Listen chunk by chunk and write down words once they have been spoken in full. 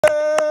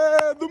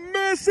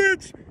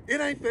message, it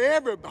ain't for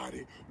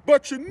everybody,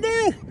 but you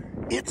know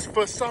it's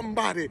for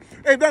somebody.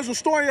 Hey, there's a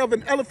story of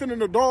an elephant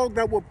and a dog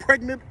that were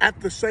pregnant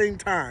at the same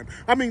time.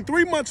 I mean,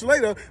 3 months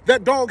later,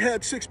 that dog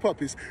had 6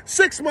 puppies.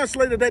 6 months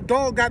later, that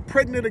dog got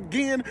pregnant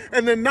again,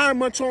 and then 9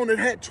 months on, it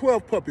had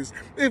 12 puppies.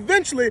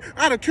 Eventually,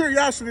 out of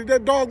curiosity,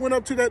 that dog went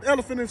up to that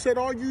elephant and said,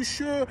 "Are you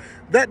sure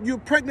that you're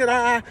pregnant?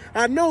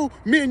 I know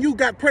me and you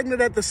got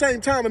pregnant at the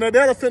same time." And that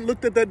elephant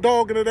looked at that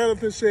dog, and that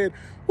elephant said,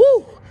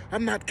 "Whoo,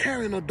 I'm not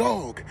carrying a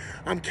dog.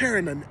 I'm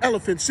carrying an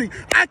elephant. See,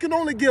 I can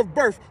only give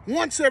birth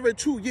once every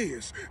 2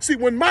 years. See,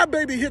 when my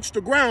baby hits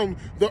the ground,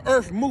 the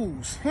earth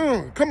moves."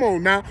 Come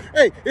on now.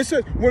 Hey, it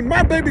says, when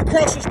my baby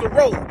crosses the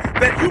road,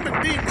 that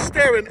human beings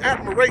stare in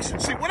admiration.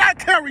 See, what I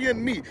carry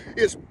in me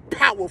is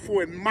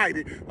powerful and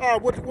mighty.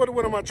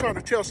 What am I trying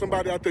to tell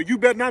somebody out there? You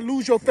better not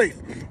lose your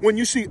faith when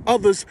you see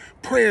others'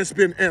 prayers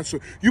being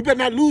answered. You better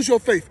not lose your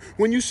faith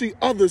when you see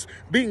others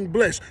being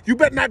blessed. You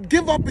better not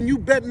give up, and you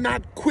better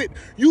not quit.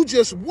 You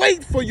just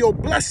wait for your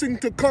blessing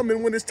to come.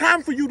 And when it's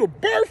time for you to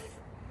birth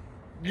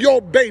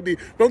your baby,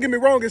 don't get me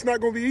wrong, it's not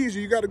going to be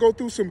easy. You got to go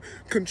through some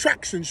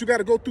contractions. You got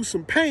to go through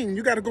some pain.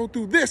 You got to go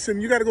through this,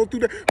 and you got to go through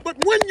that.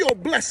 But when your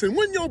blessing,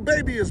 when your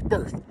baby is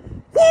birthed,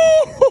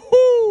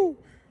 woo-hoo-hoo,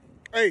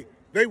 hey,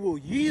 they will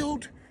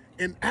yield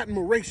in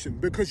admiration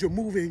because you're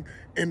moving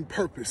in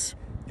purpose.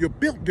 You're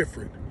built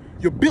different.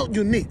 You're built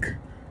unique.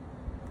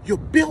 You're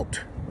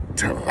built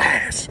to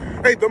last.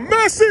 Hey, the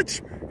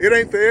message, it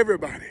ain't for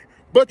everybody,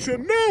 but you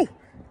know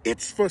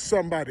it's for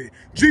somebody.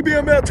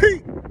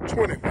 B.M.L.T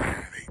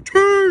 25.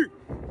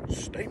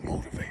 Stay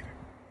motivated.